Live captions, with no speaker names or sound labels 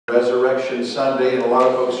Resurrection Sunday, and a lot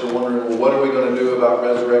of folks are wondering, well, what are we going to do about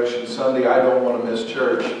Resurrection Sunday? I don't want to miss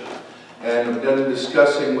church. And I've been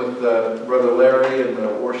discussing with Brother Larry and the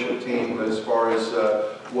worship team as far as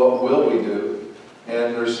what will we do.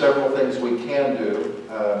 And there's several things we can do.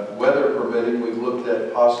 Weather permitting, we've looked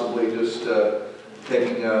at possibly just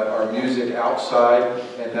taking our music outside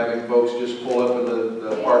and having folks just pull up in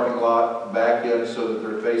the parking lot back in so that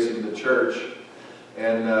they're facing the church.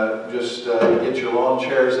 And just get your lawn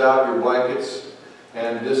chairs out, your blankets,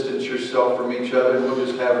 and distance yourself from each other. And we'll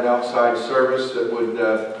just have an outside service that would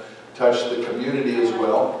touch the community as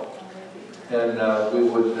well. And we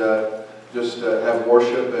would just have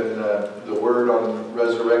worship and the Word on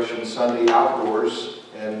Resurrection Sunday outdoors.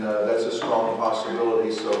 And that's a strong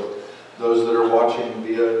possibility. So those that are watching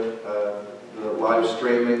via the live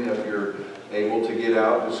streaming, if you're able to get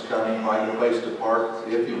out, just kind of find a place to park.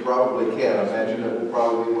 If you probably can, I imagine it will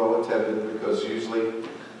probably be well attended, because usually, you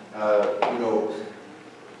know,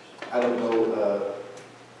 I don't know,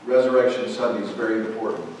 Resurrection Sunday is very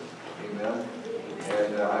important. Amen.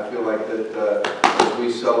 And I feel like that as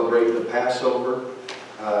we celebrate the Passover,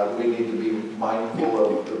 we need to be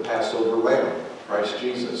mindful of the Passover Lamb, Christ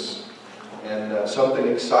Jesus. And something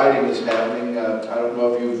exciting is happening. I don't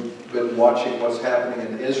know if you've been watching what's happening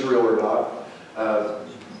in Israel or not.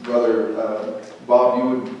 Brother Bob, you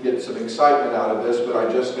would get some excitement out of this, but I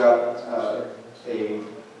just got a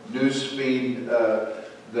news feed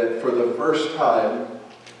that for the first time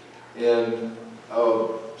in,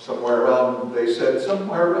 somewhere around, they said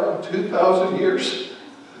somewhere around 2,000 years,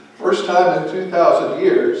 first time in 2,000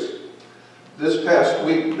 years, this past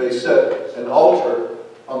week they set an altar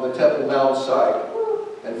on the Temple Mount site.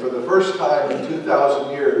 And for the first time in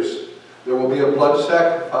 2,000 years, there will be a blood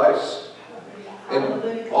sacrifice and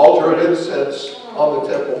altar of incense on the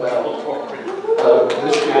Temple Mount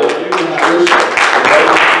this year. I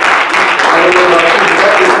don't know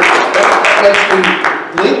about you, that makes me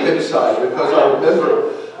leap inside, because I remember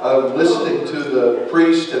listening to the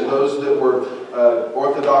priest and those that were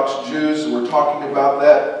Orthodox Jews were talking about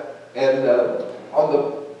that. And on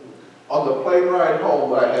the plane ride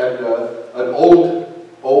home, I had an old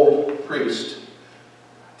priest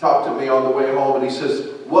talk to me on the way home, and he says,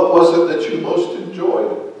 "What was it that you most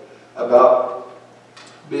enjoyed about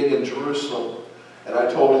being in Jerusalem?" And I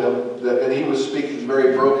told him that, and he was speaking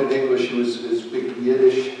very broken English, he was speaking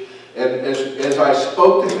Yiddish, and as I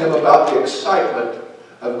spoke to him about the excitement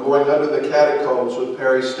of going under the catacombs with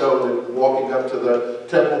Perry Stone and walking up to the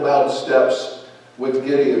Temple Mount steps with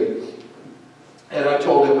Gideon, and I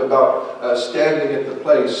told him about standing at the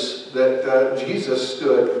place that Jesus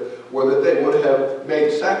stood, where that they would have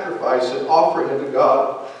made sacrifice and offering unto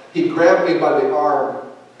God, he grabbed me by the arm,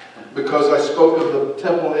 because I spoke of the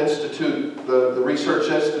Temple Institute, the Research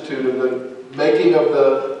Institute, and the making of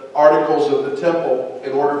the articles of the temple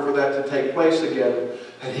in order for that to take place again.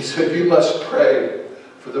 And he said, "You must pray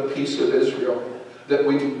for the peace of Israel, that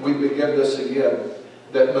we begin this again,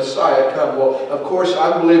 that Messiah come." Well, of course,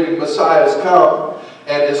 I'm believing Messiah has come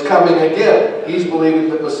and is coming again. He's believing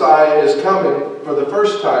that Messiah is coming for the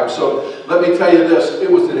first time. So let me tell you this, it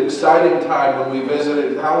was an exciting time when we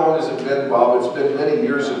visited. How long has it been, Bob? It's been many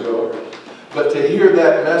years ago. But to hear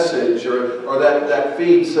that message or that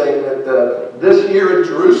feed saying that this year in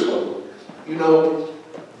Jerusalem, you know,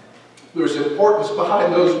 there's importance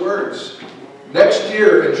behind those words. Next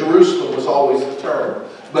year in Jerusalem was always the term.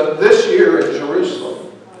 But this year in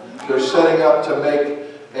Jerusalem, they're setting up to make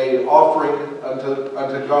an offering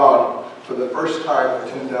unto God for the first time in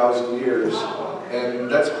 2,000 years. And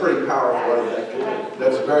that's pretty powerful, I think.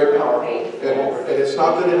 That's very powerful. And it's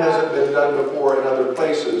not that it hasn't been done before in other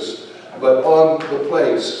places, but on the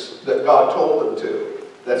place that God told them to.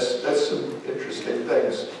 That's some interesting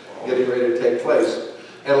things getting ready to take place.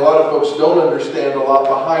 And a lot of folks don't understand a lot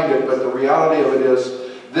behind it, but the reality of it is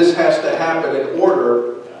this has to happen in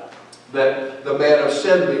order that the man of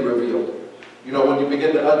sin be revealed. You know, when you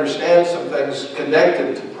begin to understand some things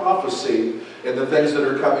connected to prophecy and the things that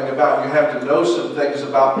are coming about, you have to know some things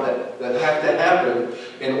about that have to happen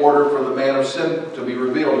in order for the man of sin to be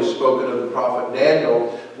revealed. Is spoken of the prophet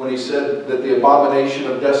Daniel when he said that the abomination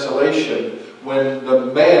of desolation, when the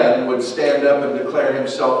man would stand up and declare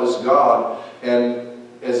himself as God and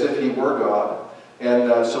as if he were God.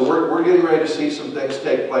 And so we're getting ready to see some things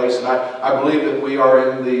take place. And I believe that we are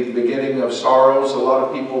in the beginning of sorrows. A lot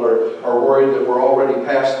of people are worried that we're already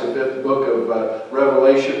past the 5th book of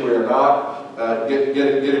Revelation. We are not. Get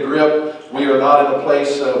a grip. We are not in a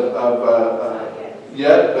place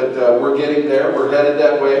yet, but we're getting there. We're headed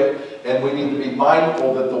that way. And we need to be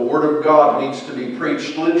mindful that the Word of God needs to be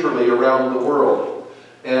preached literally around the world.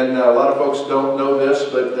 And a lot of folks don't know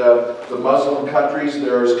this, but the Muslim countries,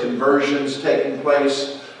 there's conversions taking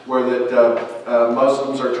place where that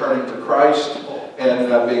Muslims are turning to Christ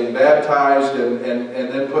and being baptized and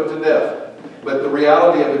then put to death. But the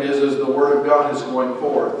reality of it is the Word of God is going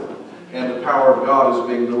forth, and the power of God is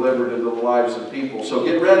being delivered into the lives of people. So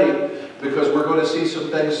get ready, because we're going to see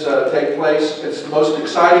some things take place. It's the most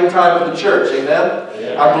exciting time of the church, amen?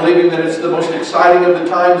 Yeah. I'm believing that it's the most exciting of the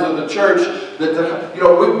times of the church. That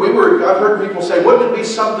I've heard people say, wouldn't it be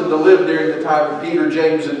something to live during the time of Peter,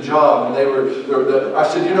 James, and John? And I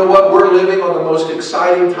said, you know what? We're living on the most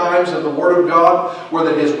exciting times of the Word of God, where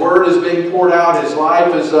that His Word is being poured out, His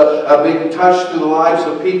life is being touched through the lives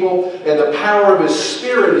of people, and the power of His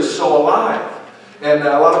Spirit is so alive. And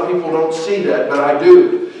a lot of people don't see that, but I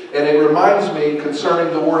do. And it reminds me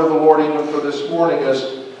concerning the word of the Lord even for this morning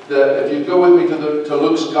is that if you go with me to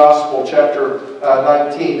Luke's Gospel, chapter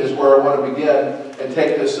 19 is where I want to begin and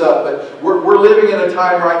take this up. But we're living in a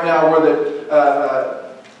time right now where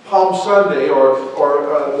the Palm Sunday or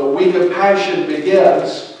the week of Passion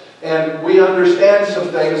begins. And we understand some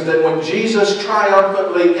things that when Jesus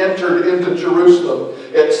triumphantly entered into Jerusalem,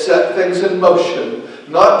 it set things in motion.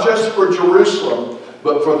 Not just for Jerusalem,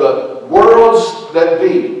 but for the worlds that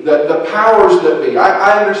be, the powers that be.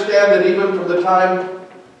 I understand that even from the time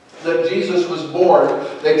that Jesus was born,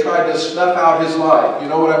 they tried to snuff out His life. You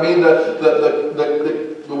know what I mean?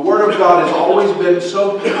 The Word of God has always been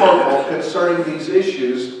so powerful concerning these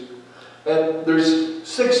issues. And there's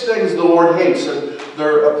 6 things the Lord hates, and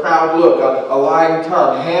they're a proud look, a lying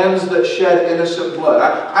tongue, hands that shed innocent blood.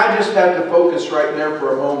 I just have to focus right there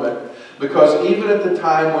for a moment. Because even at the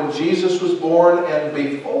time when Jesus was born and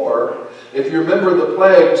before, if you remember the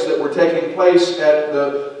plagues that were taking place at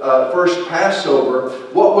the first Passover,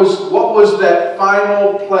 what was that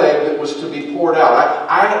final plague that was to be poured out?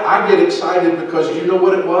 I get excited because you know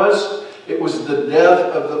what it was? It was the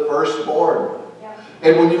death of the firstborn. Yeah.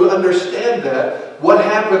 And when you understand that, what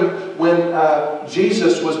happened when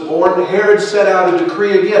Jesus was born? Herod set out a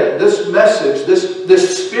decree again. This message,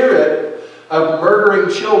 this spirit of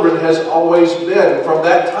murdering children has always been, from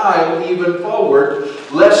that time even forward,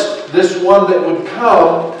 lest this one that would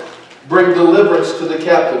come bring deliverance to the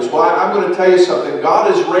captives. Well, I'm going to tell you something.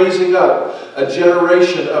 God is raising up a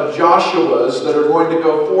generation of Joshuas that are going to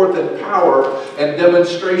go forth in power and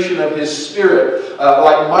demonstration of His Spirit,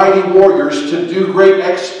 like mighty warriors, to do great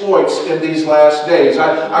exploits in these last days.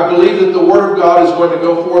 I believe that the Word of God is going to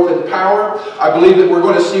go forth in power. I believe that we're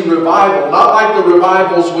going to see revival, not like the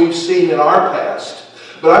revivals we've seen in our past.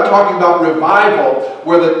 But I'm talking about revival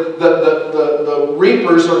where the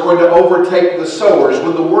reapers are going to overtake the sowers.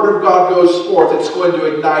 When the Word of God goes forth, it's going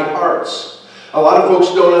to ignite hearts. A lot of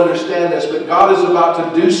folks don't understand this, but God is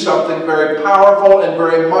about to do something very powerful and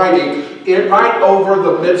very mighty right over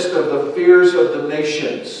the midst of the fears of the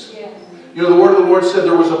nations. Yes. You know, the Word of the Lord said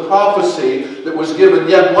there was a prophecy that was given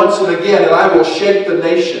yet once and again, and I will shake the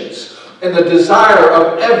nations. And the desire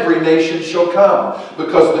of every nation shall come,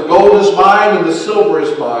 because the gold is mine and the silver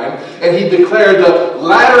is mine. And He declared the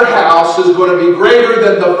latter house is going to be greater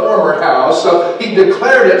than the former house. So He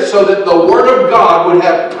declared it so that the Word of God would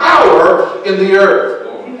have power in the earth.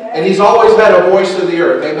 And He's always had a voice in the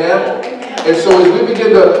earth. Amen? And so as we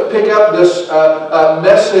begin to pick up this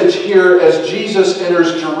message here as Jesus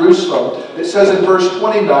enters Jerusalem, it says in verse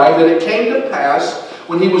 29 that it came to pass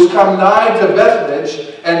when He was come nigh to Bethphage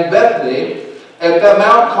and Bethany, at the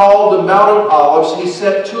mount called the Mount of Olives, He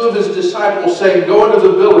sent 2 of His disciples, saying, Go into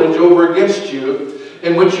the village over against you,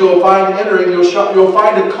 in which you'll find entering, you'll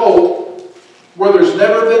find a colt where there's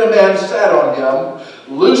never been a man sat on him.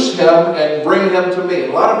 Loose him and bring him to me.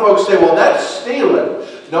 A lot of folks say, well, that's stealing.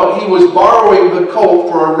 No, He was borrowing the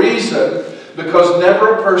colt for a reason, because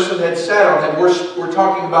never a person had sat on him. We're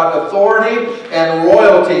talking about authority and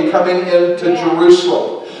royalty coming into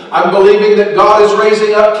Jerusalem. I'm believing that God is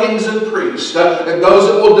raising up kings and priests and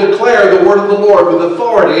those that will declare the word of the Lord with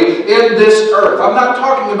authority in this earth. I'm not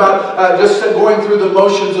talking about just going through the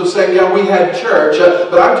motions of saying, yeah, we had church,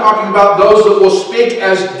 but I'm talking about those that will speak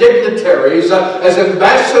as dignitaries, as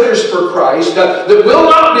ambassadors for Christ, that will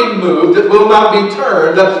not be moved, that will not be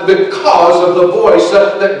turned because of the voice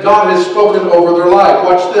that God has spoken over their life.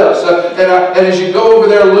 Watch this. And as you go over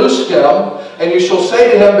there, loose him, and you shall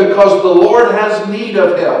say to him, because the Lord has need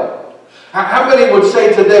of him. How many would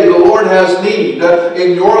say today the Lord has need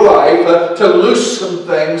in your life to loose some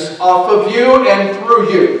things off of you and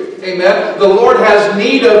through you? Amen. The Lord has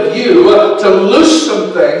need of you to loose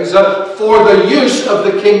some things for the use of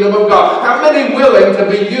the kingdom of God. How many willing to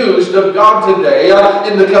be used of God today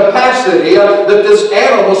in the capacity that this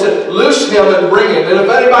animal said, loose him and bring him. And if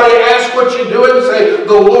anybody asks what you're doing, say,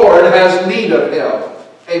 the Lord has need of him.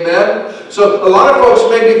 Amen? So a lot of folks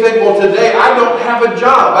maybe think, well, today I don't have a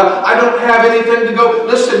job. I don't have anything to go.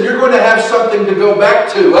 Listen, you're going to have something to go back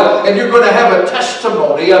to. And you're going to have a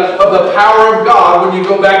testimony of the power of God when you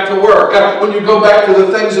go back to work. When you go back to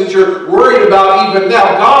the things that you're worried about even now.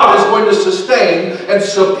 God is going to sustain and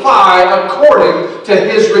supply according to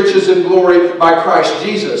His riches and glory by Christ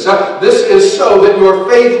Jesus. This is so that your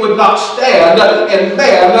faith would not stand in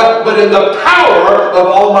man, but in the power of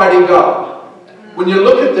Almighty God. When you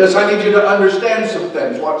look at this, I need you to understand some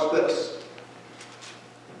things. Watch this.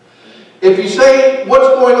 If you say, what's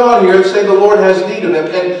going on here, say the Lord has need of him.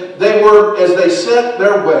 And they were, as they sent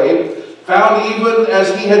their way, found even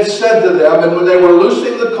as he had said to them. And when they were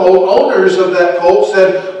loosing the colt, owners of that colt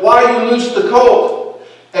said, why you loose the colt?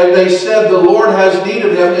 And they said, the Lord has need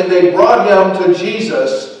of him. And they brought him to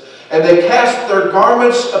Jesus. And they cast their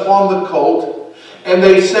garments upon the colt. And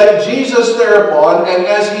they set Jesus thereupon, and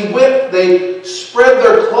as he went, they spread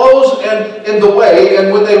their clothes in the way.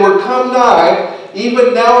 And when they were come nigh,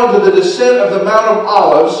 even now unto the descent of the Mount of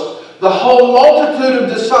Olives, the whole multitude of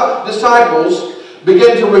disciples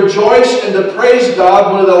began to rejoice and to praise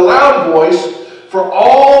God with a loud voice for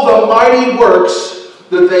all the mighty works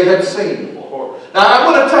that they had seen. Now, I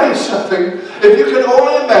want to tell you something. If you can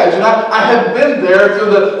only imagine, I have been there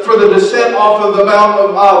for the descent off of the Mount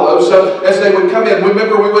of Olives as they would come in.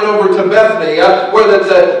 Remember, we went over to Bethany, where the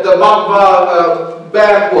McVey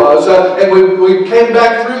bath was, and we came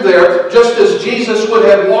back through there just as Jesus would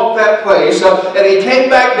have walked that place, and he came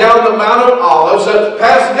back down the Mount of Olives,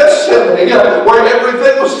 past Gethsemane, where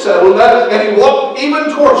everything was settled, and he walked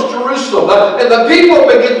even towards Jerusalem, and the people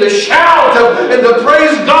began to shout and to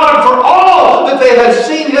praise God for all that they had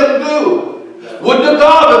seen him do. Would to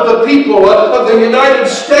God that the people of the United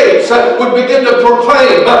States would begin to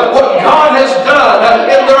proclaim what God has done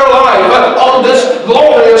in their life on this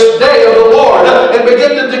glorious day of the Lord, and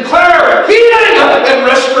begin to declare healing and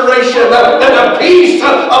restoration and the peace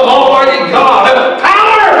of Almighty God,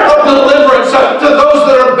 power of deliverance to those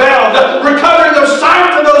that are bound, recovering of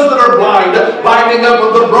sight to those that are blind, binding up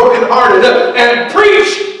of the brokenhearted, and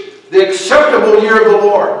preach the acceptable year of the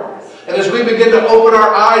Lord. And as we begin to open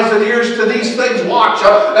our eyes and ears to these things, watch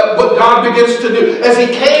what God begins to do. As he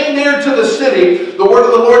came near to the city, the word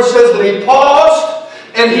of the Lord says that he paused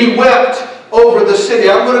and he wept over the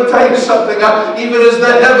city. I'm going to tell you something. Even as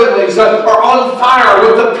the heavenlies are on fire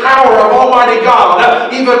with the power of Almighty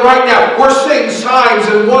God, even right now, we're seeing signs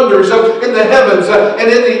and wonders in the heavens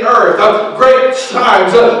and in the earth. Great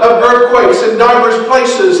signs of earthquakes in diverse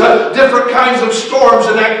places, different kinds of storms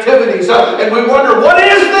and activities. And we wonder, what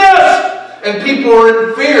is this? And people are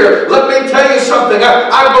in fear. Let me tell you something.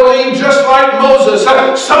 I believe just like Moses,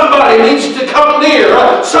 somebody needs to come near.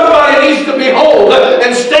 Somebody needs to behold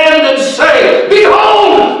and stand and say,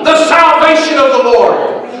 behold the salvation of the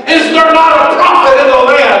Lord. Is there not a prophet in the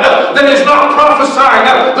land that is not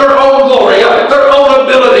prophesying their own glory, their own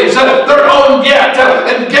abilities, their own get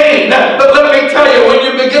and gain? But let me tell you, when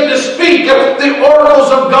you begin to speak the oracles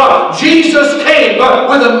of God, Jesus came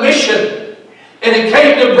with a mission. And he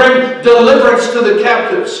came to bring deliverance to the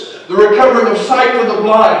captives, the recovering of sight to the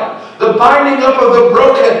blind, the binding up of the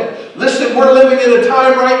broken. Listen, we're living in a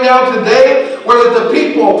time right now today where the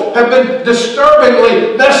people have been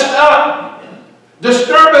disturbingly messed up,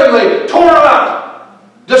 disturbingly torn up,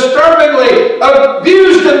 disturbingly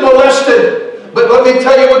abused and molested. But let me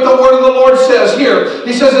tell you what the word of the Lord says here.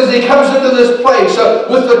 He says as he comes into this place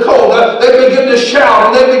with the colt, they begin to shout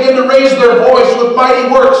and they begin to raise their voice with mighty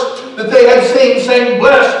works that they had seen, saying,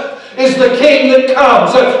 blessed is the King that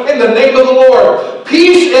comes in the name of the Lord.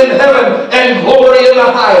 Peace in heaven and glory in the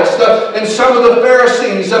highest. And some of the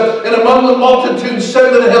Pharisees and among the multitude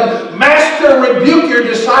said to him, Master, rebuke your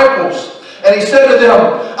disciples. And he said to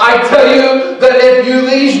them, I tell you that if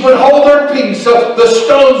these would hold their peace, the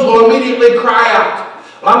stones will immediately cry out.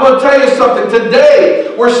 I'm going to tell you something.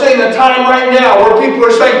 Today, we're seeing a time right now where people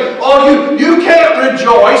are saying, oh, you can't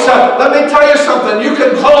rejoice. Let me tell you something. You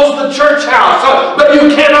can close the church house, but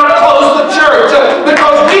you cannot close the church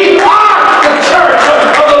because we are the church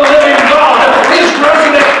of the living God. His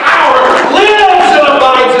resident power lives and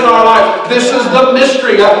abides in our life. This is the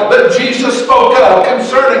mystery that Jesus spoke of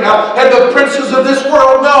concerning had the princes of this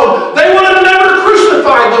world known, they would have never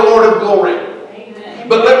crucified the Lord of glory. Amen.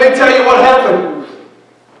 But let me tell you what happened.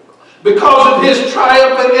 Because of his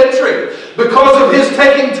triumphant entry, because of his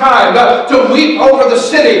taking time to weep over the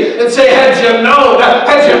city and say, had you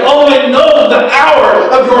only known the hour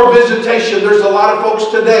of your visitation,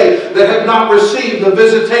 not received the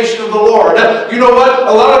visitation of the Lord. You know what?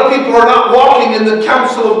 A lot of people are not walking in the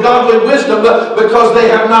counsel of godly wisdom because they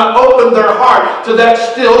have not opened their heart to that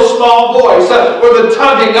still small voice or the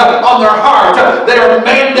tugging on their heart. They are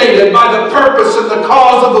mandated by the purpose and the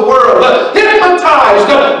cause of the world, hypnotized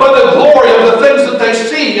by the glory of the things that they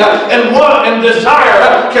see and want and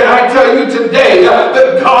desire. Can I tell you today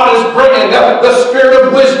that God is bringing the spirit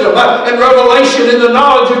of wisdom and revelation in the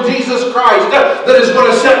knowledge of Jesus Christ that is going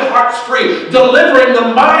to set hearts free, delivering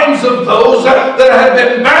the minds of those that have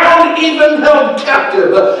been bound, even held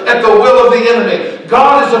captive at the will of the enemy.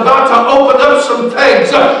 God is about to open up some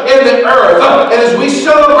things in the earth. And as we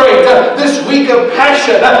celebrate this week of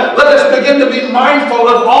passion, let us begin to be mindful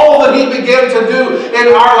of all that He began to do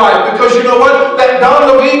in our life. Because you know what? That Don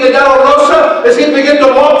Luis de Rosa, as he began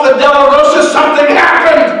to walk the De La Rosa, something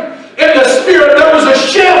happened. In the spirit, there was a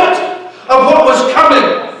shift of what was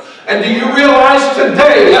coming. And do you realize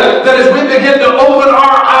today that as we begin to open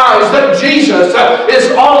our eyes that Jesus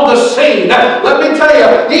is on the scene? Let me tell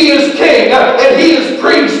you, He is King and He is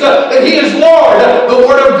priest and He is Lord. The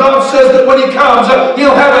Word of God says that when He comes,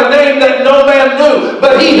 He'll have a name that no man knew,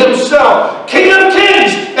 but He Himself, King of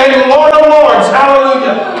kings and Lord of lords.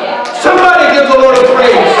 Hallelujah. Somebody give the Lord a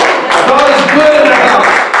praise. God is good in the house.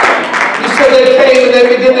 He said they came and they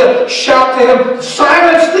began to shout to Him,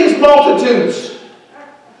 silence these multitudes.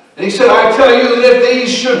 And He said, I tell you that if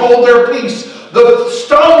these should hold their peace, the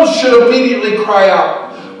stones should immediately cry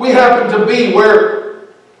out. We happen to be where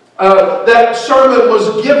that sermon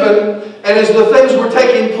was given, and as the things were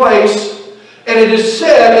taking place, and it is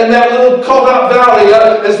said in that little called-out valley,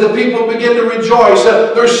 as the people begin to rejoice,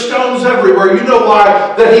 there's stones everywhere. You know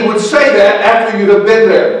why that He would say that after you have been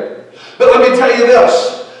there. But let me tell you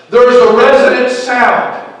this. There is a resonant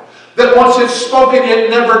sound that once it's spoken, it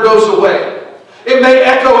never goes away. It may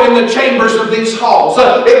echo in the chambers of these halls.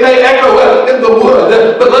 It may echo in the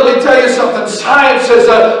wood. But let me tell you something. Science has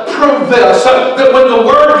proved this, that when the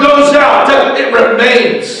Word goes out, it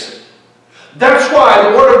remains. That's why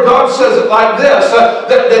the Word of God says it like this,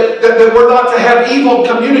 that we're not to have evil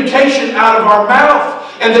communication out of our mouth,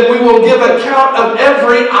 and that we will give account of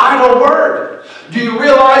every idle word. Do you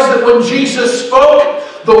realize that when Jesus spoke,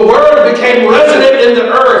 the Word became resident in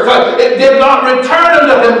the earth? It did not return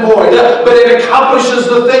unto Him void, but it accomplishes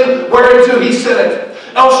the thing whereunto He sent it.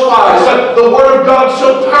 Elsewise, the Word of God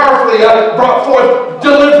so powerfully brought forth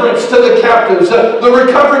deliverance to the captives, the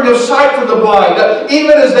recovering of sight to the blind,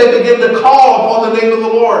 even as they began to call upon the name of the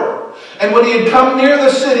Lord. And when He had come near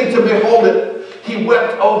the city to behold it, He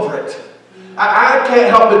wept over it. I can't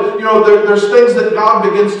help it. You know, there's things that God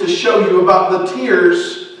begins to show you about the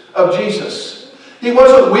tears of Jesus. He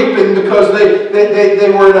wasn't weeping because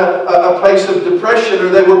they were in a place of depression, or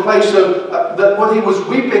they were a place of... what He was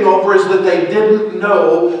weeping over is that they didn't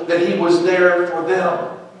know that He was there for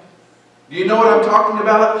them. Do you know what I'm talking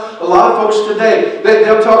about? A lot of folks today,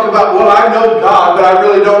 they'll talk about, well, I know God, but I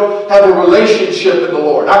really don't have a relationship in the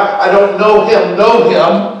Lord. I don't know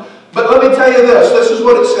Him. But let me tell you this. This is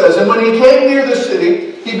what it says. And when He came near the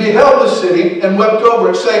city, He beheld the city and wept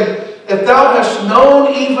over it, saying, if thou hast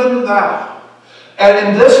known, even thou, and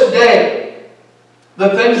in this day,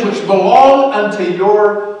 the things which belong unto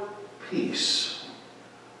your peace.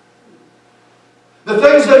 The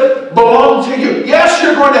things that belong to you. Yes,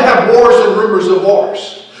 you're going to have wars and rumors of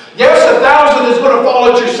wars. Yes, 1,000 is going to fall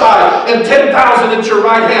at your side and 10,000 at your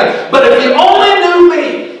right hand. But if you only knew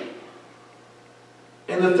me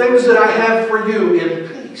and the things that I have for you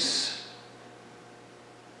in peace.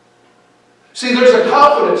 See, there's a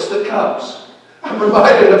confidence that comes. I'm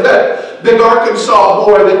reminded of that big Arkansas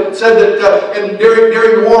boy that said that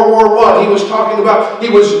during World War I, he was talking about, he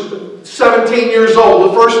was 17 years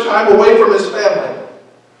old, the first time away from his family.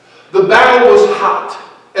 The battle was hot,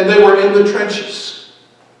 and they were in the trenches.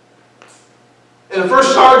 And the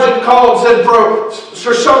first sergeant called and said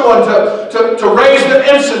for someone to raise the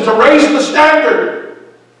ensign, to raise the standard,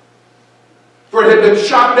 for it had been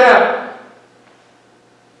shot down.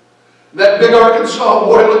 That big Arkansas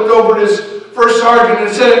boy looked over at his first sergeant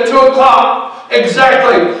and said, at 2 o'clock,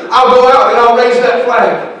 exactly, I'll go out and I'll raise that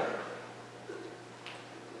flag.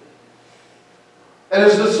 And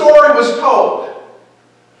as the story was told,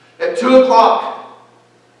 at 2 o'clock,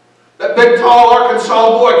 that big, tall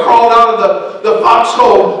Arkansas boy crawled out of the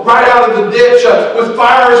foxhole, right out of the ditch, with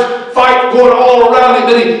fight going all around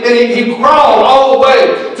him, and he crawled all the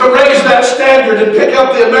way to raise that standard and pick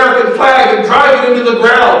up the American flag and drive it into the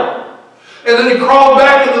ground. And then he crawled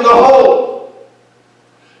back into the hole.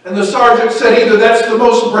 And the sergeant said, either that's the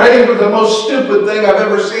most brave or the most stupid thing I've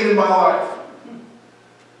ever seen in my life. And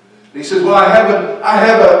he says, well, I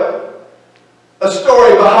have a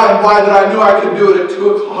story behind why that I knew I could do it at 2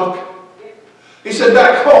 o'clock. He said,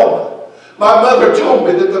 back home, my mother told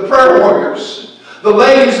me that the prayer warriors, the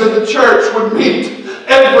ladies of the church, would meet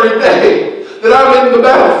every day. That I'm in the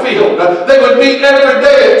battlefield. They would meet every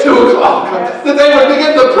day at 2 o'clock. That they would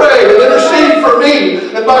begin to pray and intercede for me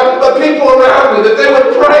and the people around me. That they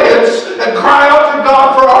would pray and cry out to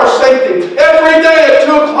God for our safety. Every day at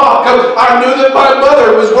 2 o'clock, I knew that my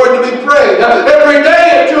mother was going to be praying. Every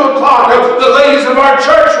day at 2 o'clock, the ladies of our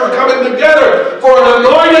church were coming together for an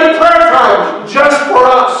anointed prayer time just for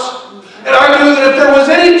us. And I knew that if there was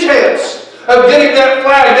any chance of getting that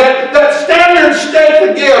flag, that standard stake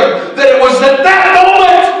again, that it was at that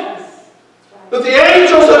moment that the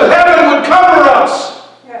angels of heaven would cover us.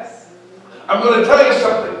 Yes. I'm going to tell you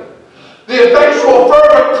something. The effectual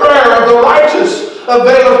fervent prayer of the righteous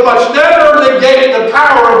availeth much. Never negate the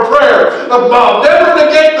power of prayer of mom. Never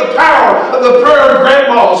negate the power of the prayer of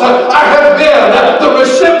grandmas. I have been the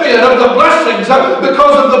recipient of the blessings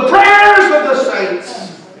because of the prayers of the saints.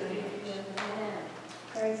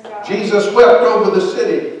 Jesus wept over the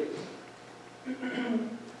city.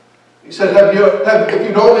 He said, if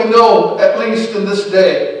you'd only known, at least in this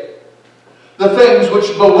day, the things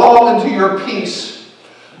which belong unto your peace,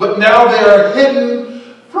 but now they are hidden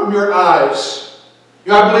from your eyes.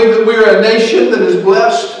 You know, I believe that we're a nation that is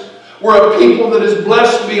blessed. We're a people that is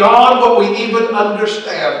blessed beyond what we even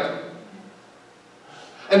understand.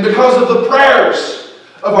 And because of the prayers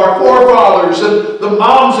of our forefathers and the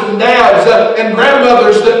moms and dads and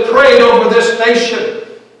grandmothers that prayed over this nation.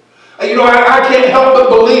 You know, I can't help but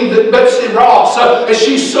believe that Betsy Ross, as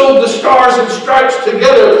she sewed the stars and stripes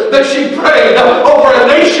together, that she prayed over a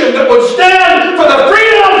nation that would stand for the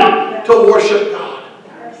freedom to worship God.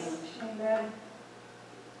 Amen.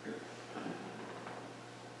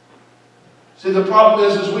 See, the problem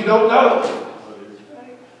is we don't know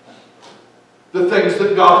the things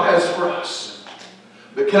that God has for us.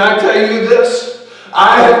 But can I tell you this?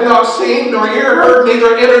 I have not seen nor ear heard,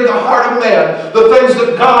 neither entered the heart of man the things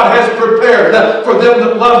that God has prepared for them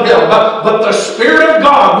that love Him. But the Spirit of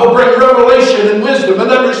God will bring revelation and wisdom and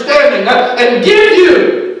understanding and give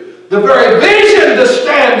you the very vision to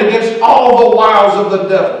stand against all the wiles of the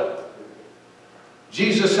devil.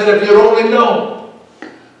 Jesus said, if you had only known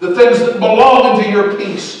the things that belong unto your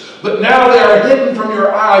peace, but now they are hidden from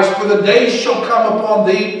your eyes, for the days shall come upon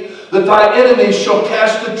thee that thy enemies shall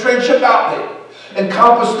cast a trench about thee, and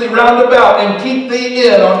compass thee round about, and keep thee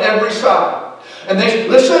in on every side. And they,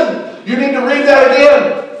 listen, you need to read that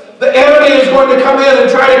again. The enemy is going to come in and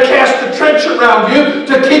try to cast a trench around you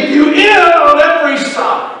to keep you in on every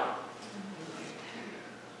side.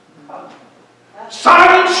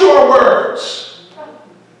 Silence your words.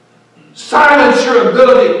 Silence your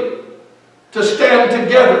ability to stand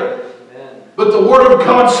together. But the Word of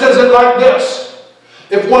God says it like this.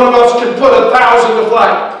 If one of us can put 1,000 to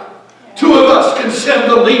flight, 2 of us can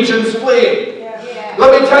send the legions fleeing.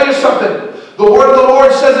 Let me tell you something. The word of the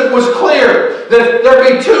Lord says it was clear that if there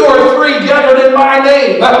be 2 or 3 gathered in my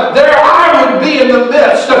name, there I would be in the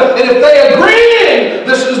midst. And if they agree,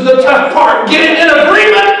 this is the tough part, getting in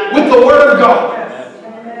agreement with the Word of God.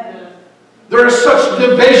 There is such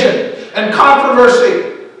division and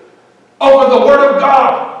controversy over the Word of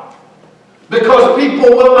God because people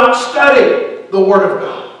will not study the Word of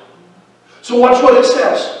God. So watch what it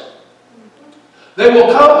says. They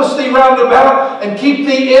will compass thee round about and keep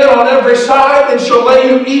thee in on every side, and shall lay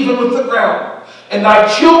you even with the ground. And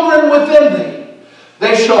thy children within thee,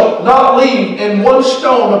 they shall not leave in one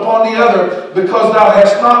stone upon the other, because thou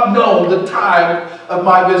hast not known the time of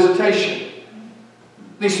my visitation.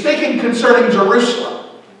 He's speaking concerning Jerusalem.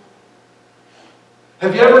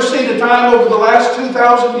 Have you ever seen a time over the last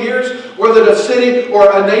 2,000 years where that a city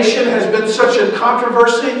or a nation has been such in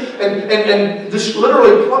controversy and just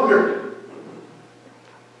literally plundered?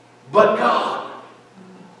 But God.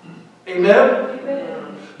 Amen?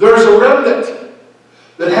 Amen. There's a remnant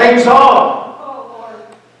that hangs on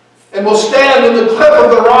and will stand in the cliff of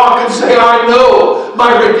the rock and say, I know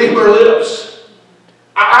my Redeemer lives.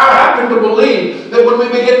 I happen to believe that when we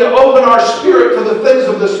begin to open our spirit to the things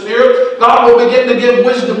of the Spirit, God will begin to give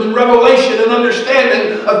wisdom and revelation and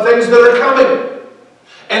understanding of things that are coming.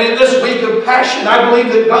 And in this week of passion, I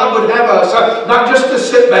believe that God would have us not just to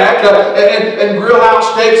sit back and grill out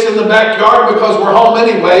steaks in the backyard because we're home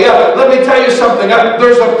anyway. Let me tell you something.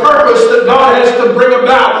 There's a purpose that God has to bring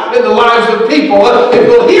about in the lives of people. If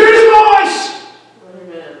we'll hear His voice,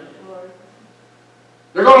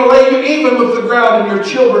 they're going to lay you even with the ground and your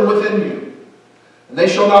children within you. And they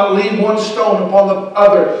shall not leave one stone upon the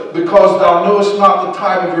other, because thou knowest not the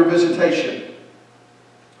time of your visitation.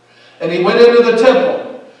 And he went into the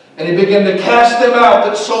temple And he began to cast them out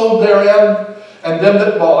that sold therein, and them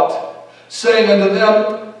that bought, saying unto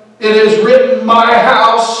them, It is written, My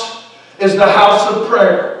house is the house of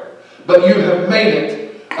prayer, but you have made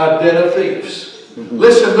it a den of thieves.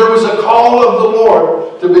 Listen, there was a call of the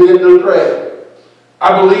Lord to begin to pray.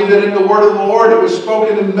 I believe that in the word of the Lord, it was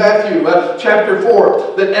spoken in Matthew chapter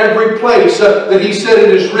 4, that every place that he said it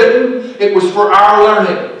is written, it was for our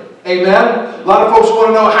learning. Amen? A lot of folks want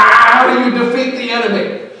to know, how do you defeat the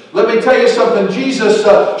enemy? Let me tell you something. Jesus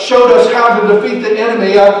showed us how to defeat the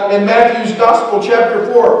enemy in Matthew's Gospel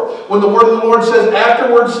chapter 4. When the word of the Lord says,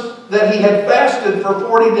 afterwards that he had fasted for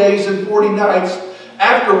 40 days and 40 nights,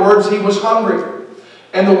 afterwards he was hungry.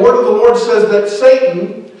 And the word of the Lord says that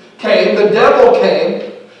Satan came, the devil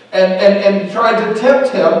came, and tried to tempt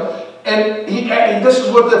him. And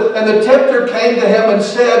the tempter came to him and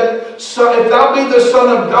said, Son, if thou be the Son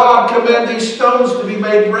of God, command these stones to be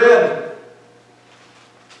made bread.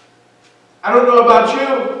 I don't know about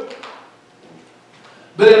you,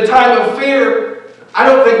 but in a time of fear, I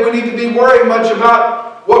don't think we need to be worrying much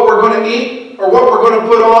about what we're going to eat or what we're going to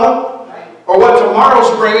put on or what tomorrow's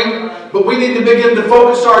bringing, but we need to begin to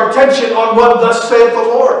focus our attention on what thus saith the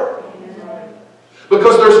Lord.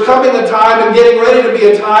 Because there's coming a time and getting ready to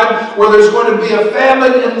be a time where there's going to be a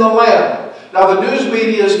famine in the land. Now the news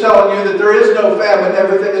media is telling you that there is no famine,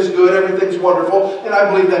 everything is good, everything's wonderful, and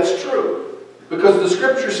I believe that's true. Because the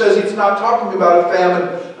scripture says it's not talking about a famine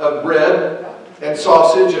of bread and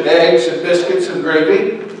sausage and eggs and biscuits and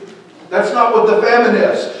gravy. That's not what the famine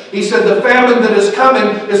is. He said the famine that is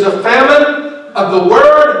coming is a famine of the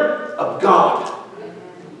Word of God.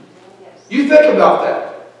 You think about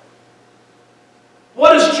that.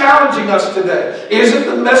 What is challenging us today? Is it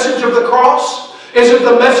the message of the cross? Is it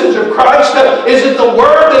the message of Christ? Is it the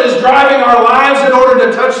Word that is driving our lives in order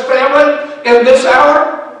to touch family in this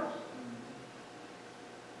hour?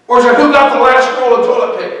 Or is it who got the last roll of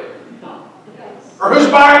toilet paper? Or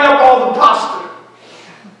who's buying up all the pasta?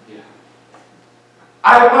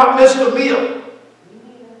 I have not missed a meal.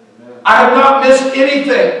 I have not missed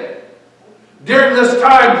anything during this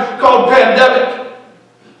time called pandemic.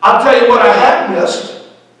 I'll tell you what I have missed.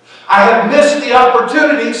 I have missed the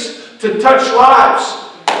opportunities to touch lives,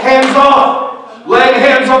 hands on. Laying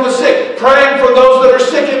hands on the sick, praying for those that are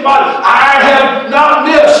sick in body. I have not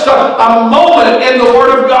missed a moment in the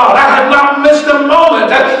Word of God. I have not missed a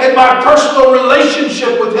moment in my personal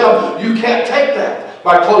relationship with Him. You can't take that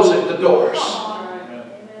by closing the doors.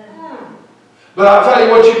 But I'll tell you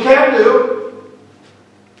what you can do.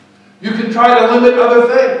 You can try to limit other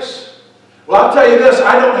things. Well, I'll tell you this.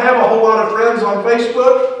 I don't have a whole lot of friends on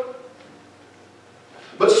Facebook.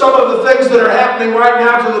 But some of the things that are happening right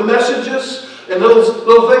now to the messages and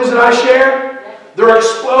little things that I share, they're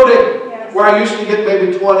exploding. Where I used to get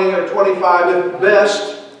maybe 20 or 25 at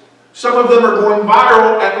best. Some of them are going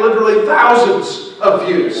viral at literally thousands of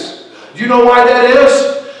views. Do you know why that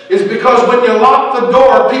is? It's because when you lock the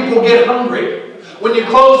door, people get hungry. When you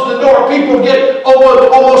close the door, people get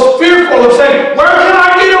almost fearful of saying, where can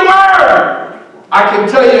I get a word? I can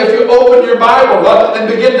tell you, if you open your Bible and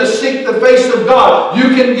begin to seek the face of God,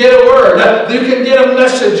 you can get a word, you can get a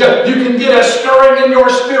message, you can get a stirring in your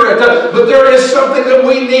spirit. But there is something that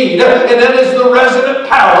we need, and that is the resident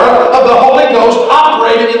power of the Holy Ghost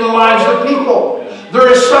operating in the lives of people. There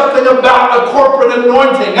is something about a corporate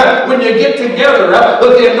anointing. When you get together,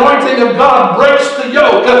 the anointing of God breaks the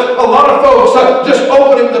yoke. A lot of folks just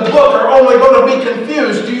opening the book are only going to be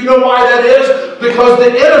confused. Do you know why that is? Because the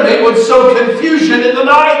enemy would sow confusion in the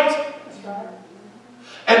night.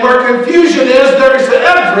 And where confusion is, there is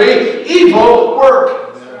every evil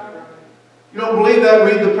work. You don't believe that?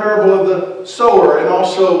 Read the parable of the sower and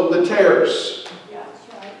also the tares.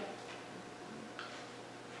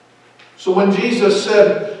 So when Jesus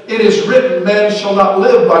said, it is written, man shall not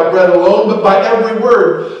live by bread alone, but by every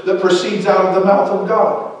word that proceeds out of the mouth of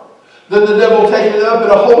God. Then the devil taking him up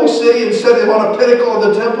in a holy city and set him on a pinnacle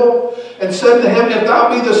of the temple and said to him, if thou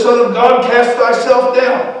be the Son of God, cast thyself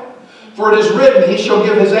down. For it is written, he shall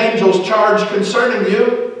give his angels charge concerning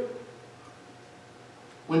you.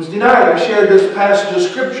 Wednesday night I shared this passage of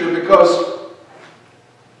Scripture because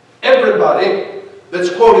everybody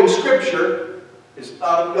that's quoting Scripture is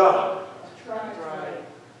not of God.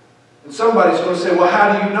 And somebody's going to say, well,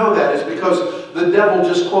 how do you know that? It's because the devil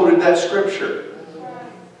just quoted that Scripture.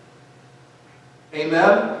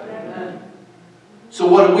 Amen? Amen. So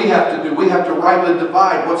what do we have to do? We have to rightly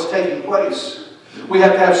divide what's taking place. We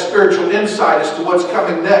have to have spiritual insight as to what's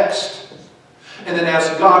coming next. And then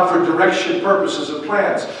ask God for direction, purposes, and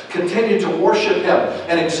plans. Continue to worship Him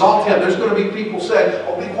and exalt Him. There's going to be people saying,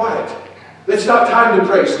 oh, be quiet. It's not time to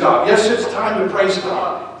praise God. Yes, it's time to praise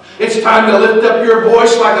God. It's time to lift up your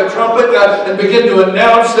voice like a trumpet and begin to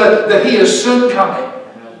announce that He is soon coming.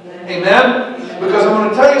 Amen? Because I'm going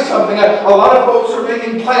to tell you something. A lot of folks are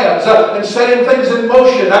making plans and setting things in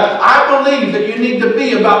motion. I believe that you need to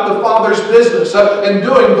be about the Father's business and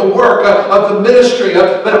doing the work of the ministry.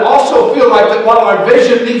 But I also feel like that while our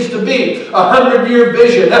vision needs to be a 100-year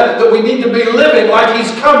vision, that we need to be living like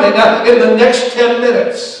He's coming in the next 10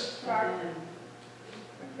 minutes.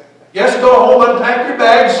 Yes, go home, unpack your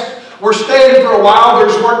bags. We're staying for a while.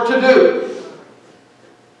 There's work to do.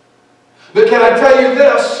 But can I tell you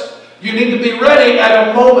this? You need to be ready at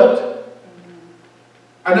a moment.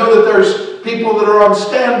 I know that there's people that are on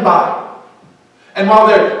standby. And while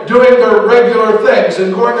they're doing their regular things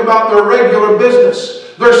and going about their regular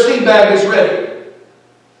business, their sea bag is ready.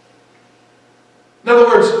 In other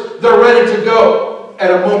words, they're ready to go at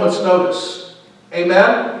a moment's notice.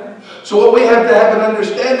 Amen? So what we have to have an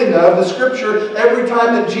understanding of, the Scripture, every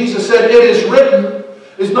time that Jesus said, "It is written,"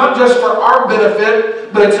 is not just for our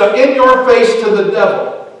benefit, but it's in your face to the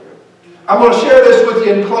devil. I'm going to share this with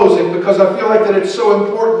you in closing because I feel like that it's so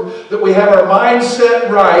important that we have our mindset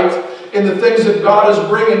right in the things that God is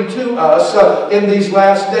bringing to us in these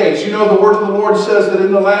last days. You know, the Word of the Lord says that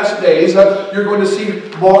in the last days you're going to see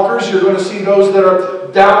mockers, you're going to see those that are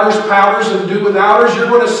doubters, pouters, and do-withouters. You're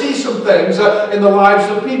going to see some things in the lives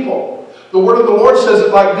of people. The Word of the Lord says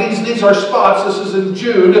it like these. These are spots. This is in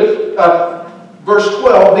Jude, verse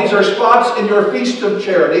 12. These are spots in your feast of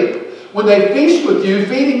charity. When they feast with you,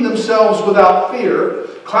 feeding themselves without fear,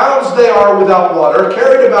 clouds they are without water,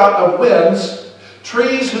 carried about of winds,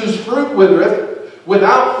 trees whose fruit withereth,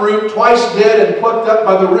 without fruit, twice dead and plucked up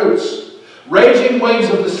by the roots, raging waves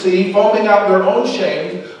of the sea, foaming out their own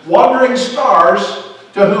shame, wandering stars,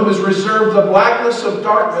 to whom is reserved the blackness of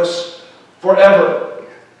darkness forever.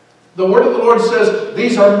 The Word of the Lord says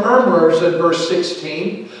these are murmurers in verse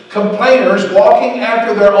 16, complainers, walking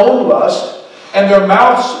after their own lust, and their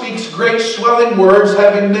mouth speaks great swelling words,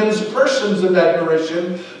 having men's persons in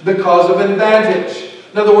admiration because of advantage.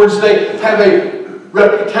 In other words, they have a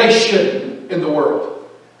reputation in the world.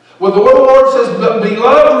 Well, the Word of the Lord says, "But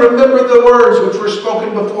beloved, remember the words which were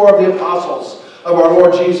spoken before of the apostles of our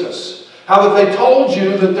Lord Jesus, how that they told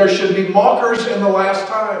you that there should be mockers in the last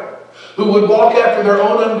time, who would walk after their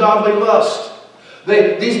own ungodly lust.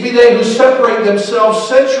 These be they who separate themselves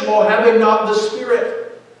sensual, having not the Spirit."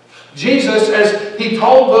 Jesus, as He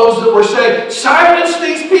told those that were saying, "Silence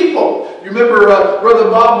these people." You remember Brother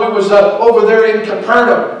Bob, we was over there in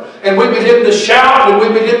Capernaum, and we began to shout, and we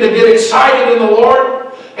began to get excited in the Lord.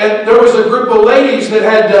 And there was a group of ladies that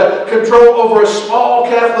had control over a small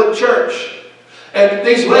Catholic church. And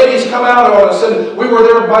these ladies come out on us, and we were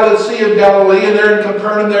there by the Sea of Galilee, and they're in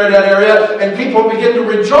Capernaum, there in that area, and people begin to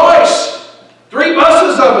rejoice. 3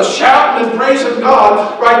 buses of us shouting and praising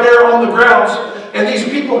God right there on the grounds. And these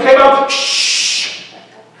people came out, "Shh!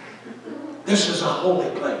 This is a holy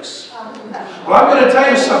place." Well, I'm going to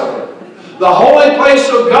tell you something. The holy place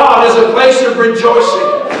of God is a place of rejoicing.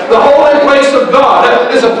 The holy place of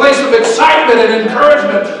God is a place of excitement and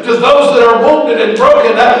encouragement to those that are wounded and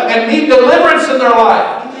broken and need deliverance in their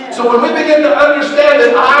life. So when we begin to understand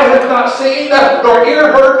that eye hath not seen, nor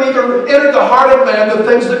ear heard, neither entered the heart of man the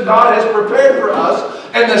things that God has prepared for us,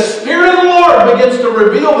 and the Spirit of the Lord begins to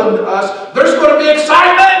reveal them to us, there's going to be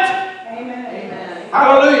excitement. Amen. Amen.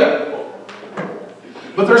 Hallelujah.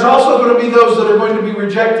 But there's also going to be those that are going to be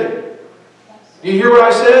rejected. You hear what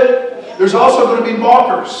I said? There's also going to be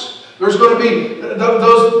mockers. There's going to be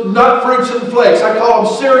those nut fruits and flakes. I call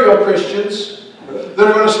them cereal Christians. That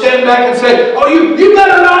are going to stand back and say, "Oh, you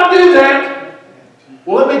better not do that."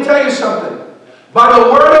 Well, let me tell you something. By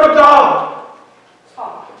the Word of God,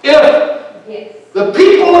 if the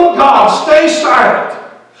people of God stay silent,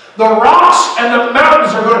 the rocks and the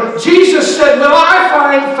mountains are going to... Jesus said, "Will I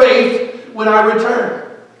find faith when I return?"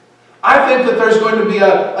 I think that there's going to be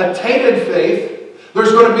a tainted faith.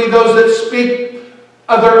 There's going to be those that speak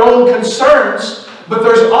of their own concerns. But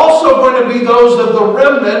there's also going to be those of the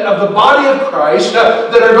remnant of the body of Christ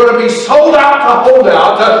that are going to be sold out to hold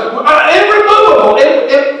out, irremovable,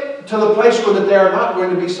 to the place where that they are not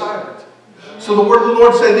going to be silent. So the Word of the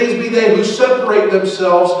Lord says, "These be they who separate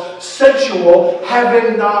themselves sensual,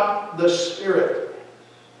 having not the Spirit."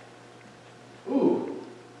 Ooh.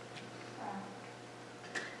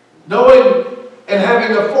 Knowing and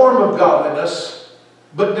having a form of godliness,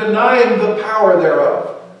 but denying the power thereof.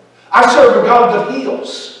 I serve a God that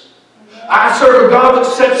heals. I serve a God that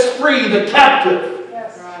sets free the captive.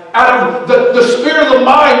 Yes. Out of the spirit of the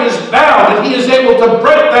mind is bound, and He is able to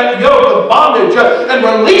break that yoke of bondage and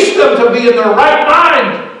release them to be in their right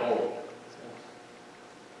mind.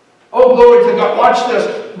 Oh, glory to God. Watch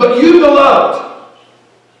this. But you, beloved,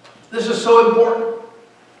 this is so important.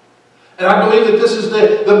 And I believe that this is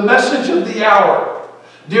the message of the hour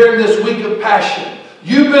during this week of Passion.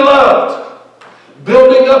 You, beloved,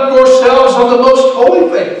 building up yourselves on the most holy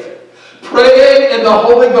faith, praying in the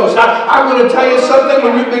Holy Ghost. I'm going to tell you something.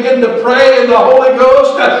 When you begin to pray in the Holy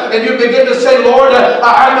Ghost and you begin to say, Lord,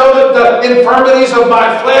 I know that the infirmities of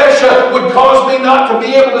my flesh would cause me not to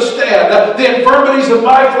be able to stand. The infirmities of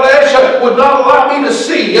my flesh would not allow me to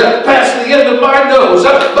see past the end of my nose.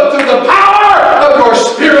 But through the power of your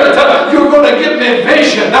Spirit, you're going to give me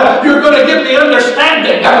vision. You're going to give me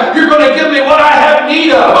understanding. You're going to give me what I have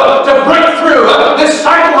need of to break through this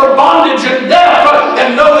cycle of bondage and death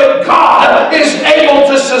and know that God is able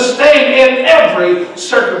to sustain in every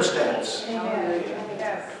circumstance.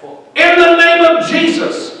 In the name of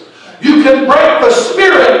Jesus, you can break the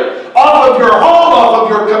spirit off of your home, off of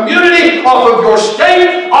your community, off of your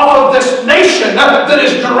state, off of this nation that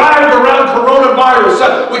is derived around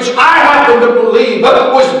coronavirus, which I happen to believe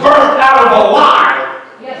was birthed out of a lie.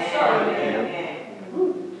 Yes, sir.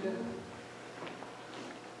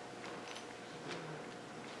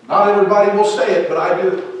 Not everybody will say it, but I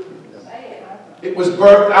do. It was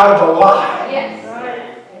birthed out of a lie. Yes.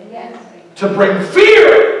 Yes. To bring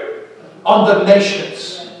fear on the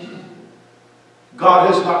nations.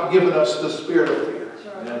 God has not given us the spirit of fear,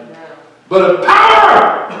 but of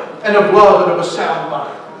power and of love and of a sound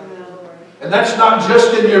mind. And that's not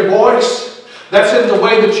just in your voice. That's in the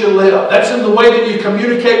way that you live. That's in the way that you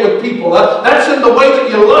communicate with people. That's in the way that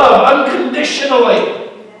you love unconditionally.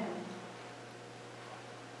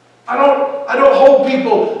 I don't hold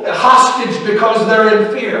people hostage because they're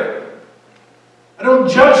in fear. I don't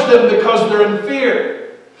judge them because they're in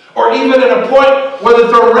fear. Or even at a point where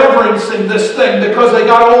they're reverencing this thing because they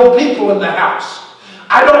got old people in the house.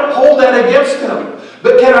 I don't hold that against them.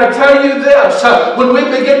 But can I tell you this? When we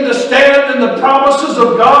begin to stand in the promises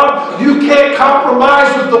of God, you can't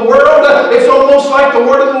compromise with the world. It's almost like the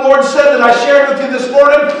word of the Lord said that I shared with you this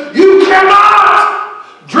morning. You cannot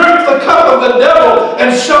drink the cup of the devil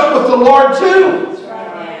and sup with the Lord too.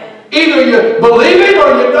 Either you believe Him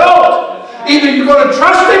or you don't. Either you're going to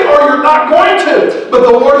trust Him or you're not going to. But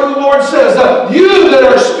the word of the Lord says, you that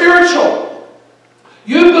are spiritual,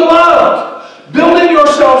 you beloved, building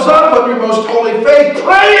yourselves up on your most holy faith,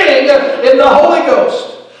 praying in the Holy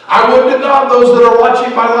Ghost. I would to God those that are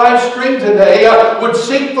watching my live stream today would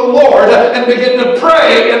seek the Lord and begin to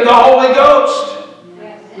pray in the Holy Ghost.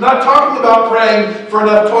 I'm not talking about praying for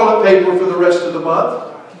enough toilet paper for the rest of the month.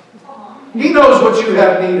 He knows what you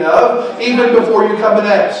have need of even before you come and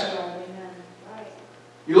ask.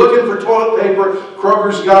 You're looking for toilet paper,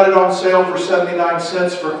 Kroger's got it on sale for 79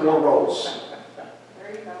 cents for 4 rolls.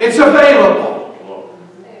 It's available.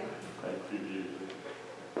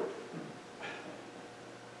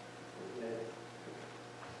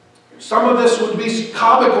 Some of this would be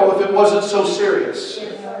comical if it wasn't so serious.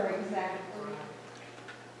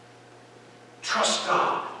 Trust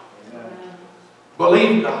God.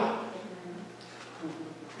 Believe God.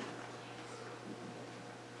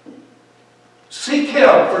 Seek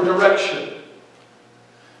Him for direction.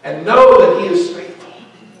 And know that He is faithful.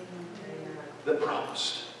 That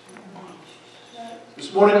promised.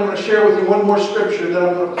 This morning I'm going to share with you one more scripture and then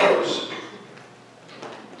I'm going to close.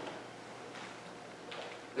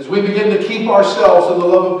 As we begin to keep ourselves in the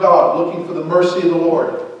love of God, looking for the mercy of the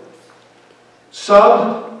Lord.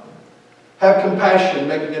 Some have compassion,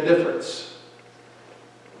 making a difference.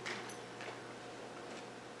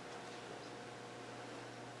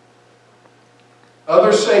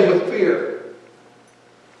 Others say with fear,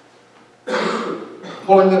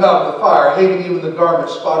 pulling them out of the fire, hating even the garment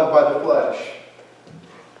spotted by the flesh.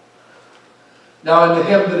 Now unto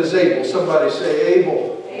Him that is able, somebody say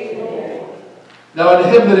able. Able. Now unto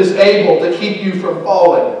Him that is able to keep you from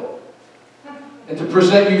falling and to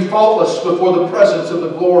present you faultless before the presence of the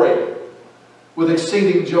glory with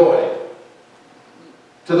exceeding joy.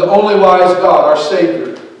 To the only wise God, our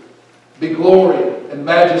Savior, be glory and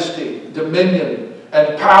majesty, dominion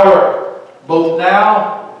and power, both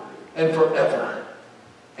now and forever.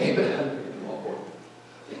 Amen.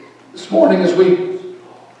 This morning as we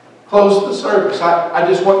close the service, I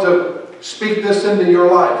just want to speak this into your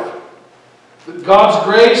life. That God's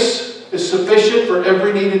grace is sufficient for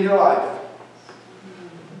every need in your life.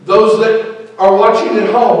 Those that are watching at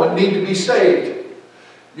home and need to be saved,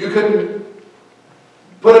 you can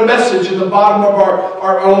put a message in the bottom of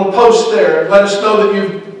our little post there and let us know that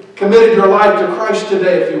you've committed your life to Christ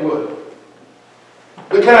today, if you would.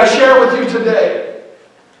 But can I share with you today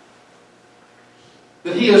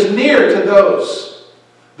that He is near to those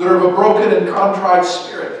that are of a broken and contrite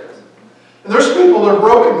spirit. And there's people that are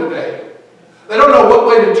broken today. They don't know what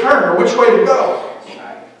way to turn or which way to go.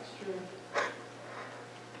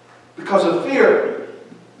 Because of fear.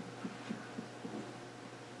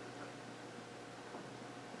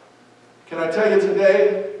 Can I tell you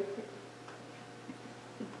today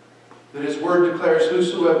that His Word declares,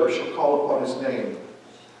 whosoever shall call upon His name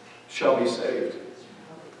shall be saved.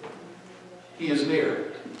 He is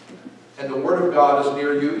near. And the Word of God is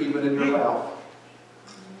near you, even in your mouth.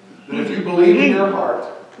 That if you believe in your heart,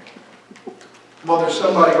 well, there's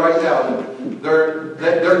somebody right now that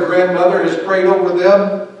their grandmother has prayed over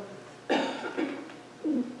them.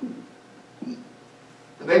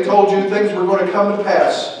 And they told you things were going to come to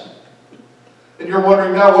pass. And you're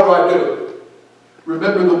wondering, now what do I do?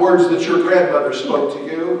 Remember the words that your grandmother spoke to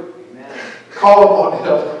you. Amen. Call upon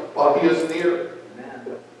Him while He is near.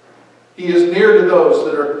 Amen. He is near to those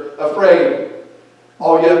that are afraid.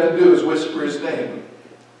 All you have to do is whisper His name.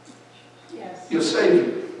 Yes. He'll save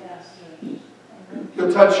you. Yes.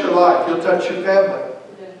 He'll touch your life. He'll touch your family.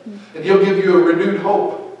 And He'll give you a renewed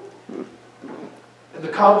hope. And the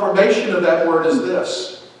confirmation of that word is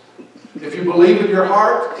this. If you believe in your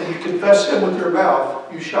heart and you confess Him with your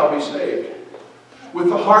mouth, you shall be saved. With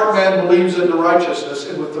the heart man believes unto righteousness,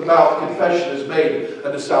 and with the mouth confession is made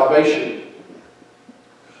unto salvation.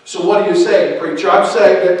 So what are you saying, preacher? I'm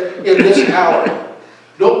saying that in this hour,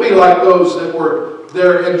 don't be like those that were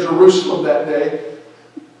there in Jerusalem that day.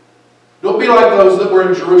 Don't be like those that were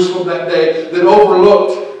in Jerusalem that day that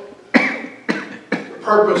overlooked the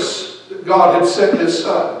purpose that God had sent His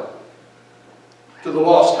Son to the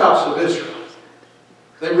lost house of Israel.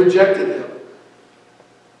 They rejected Him.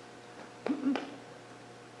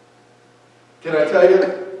 Can I tell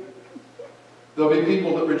you? There'll be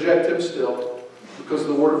people that reject Him still, because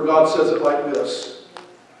the Word of God says it like this.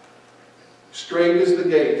 Straight is the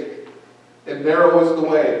gate, and narrow is the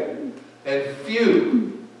way, and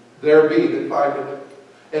few there be that find it.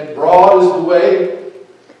 And broad is the way,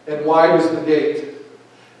 and wide is the gate,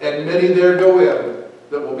 and many there go in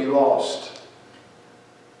that will be lost.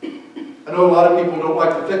 I know a lot of people don't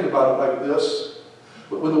like to think about it like this,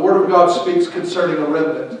 but when the Word of God speaks concerning a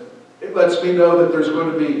remnant, it lets me know that there's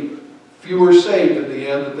going to be fewer saved in the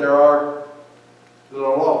end than there are that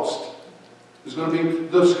are lost. There's going to be,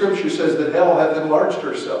 the Scripture says that hell hath enlarged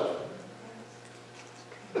herself.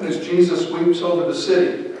 And as Jesus weeps over the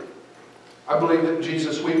city, I believe that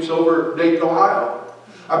Jesus weeps over Dayton, Ohio.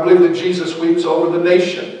 I believe that Jesus weeps over the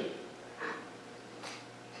nation.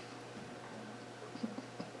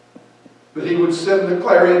 But He would send the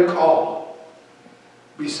clarion call.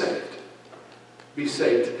 Be saved. Be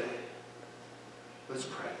saved today. Let's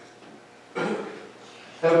pray.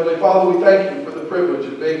 Heavenly Father, we thank You for the privilege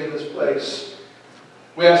of being in this place.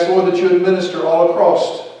 We ask, Lord, that You would minister all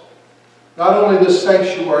across, not only this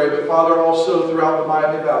sanctuary, but Father, also throughout the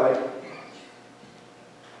Miami Valley.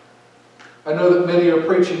 I know that many are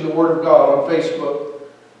preaching the Word of God on Facebook.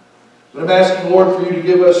 But I'm asking, Lord, for You to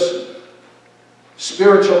give us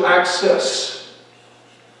spiritual access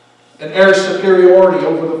and air superiority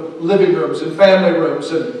over the living rooms and family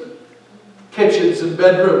rooms and kitchens and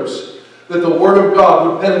bedrooms, that the Word of God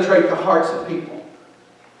would penetrate the hearts of people.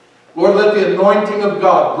 Lord, let the anointing of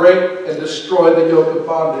God break and destroy the yoke of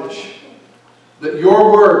bondage, that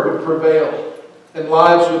Your Word would prevail and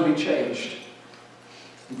lives would be changed.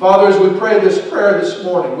 And Father, as we pray this prayer this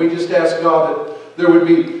morning, we just ask God that there would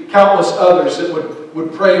be countless others that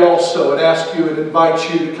would pray also and ask You and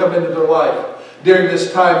invite You to come into their life during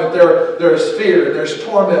this time that there is fear and there's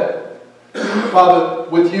torment. Father,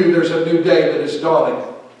 with You there's a new day that is dawning.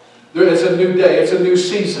 There is a new day. It's a new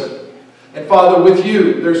season. And Father, with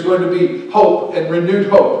You there's going to be hope and renewed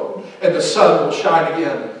hope, and the sun will shine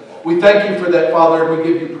again. We thank You for that, Father, and we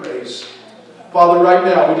give You praise. Father, right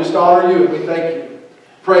now we just honor You and we thank You.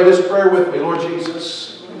 Pray this prayer with me, Lord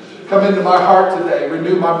Jesus. Come into my heart today.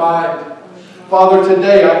 Renew my mind. Father,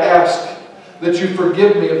 today I ask that You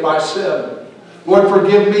forgive me of my sin. Lord,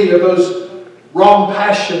 forgive me of those wrong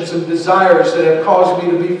passions and desires that have caused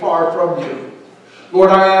me to be far from You. Lord,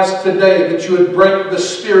 I ask today that You would break the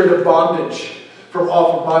spirit of bondage from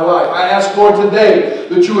off of my life. I ask, Lord, today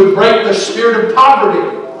that You would break the spirit of poverty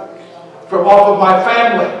from off of my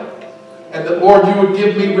family. And that, Lord, You would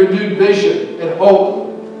give me renewed vision and hope.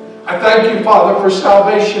 I thank You, Father, for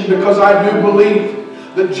salvation, because I do believe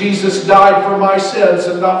that Jesus died for my sins,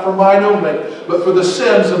 and not for mine only, but for the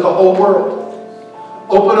sins of the whole world.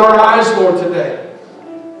 Open our eyes, Lord, today.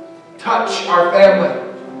 Touch our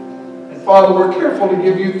family. And Father, we're careful to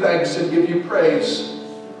give You thanks and give You praise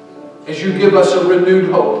as You give us a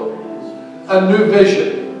renewed hope, a new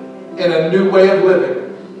vision, and a new way of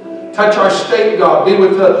living. Touch our state, God. Be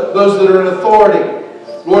with those that are in authority.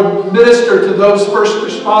 Lord, minister to those first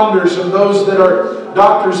responders and those that are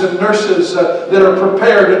doctors and nurses that are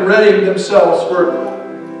prepared and readying themselves for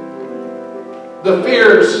the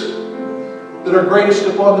fears that are greatest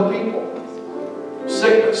upon the people.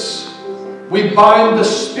 Sickness. We bind the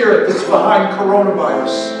spirit that's behind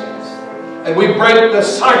coronavirus. And we break the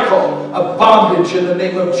cycle of bondage in the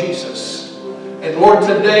name of Jesus. And Lord,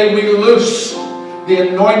 today we loose the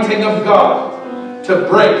anointing of God to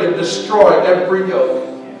break and destroy every yoke.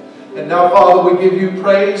 And now, Father, we give you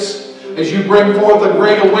praise as you bring forth a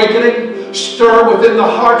great awakening. Stir within the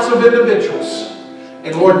hearts of individuals.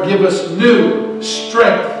 And Lord, give us new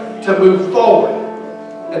strength to move forward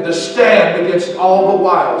and to stand against all the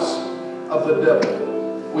wiles of the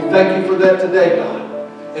devil. We thank you for that today, God.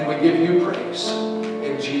 And we give you praise.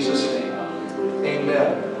 In Jesus' name.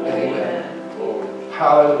 Amen. Amen.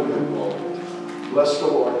 Hallelujah. Bless the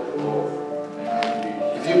Lord.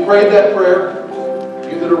 If you prayed that prayer,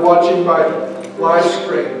 you that are watching by live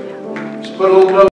stream, just put a little note.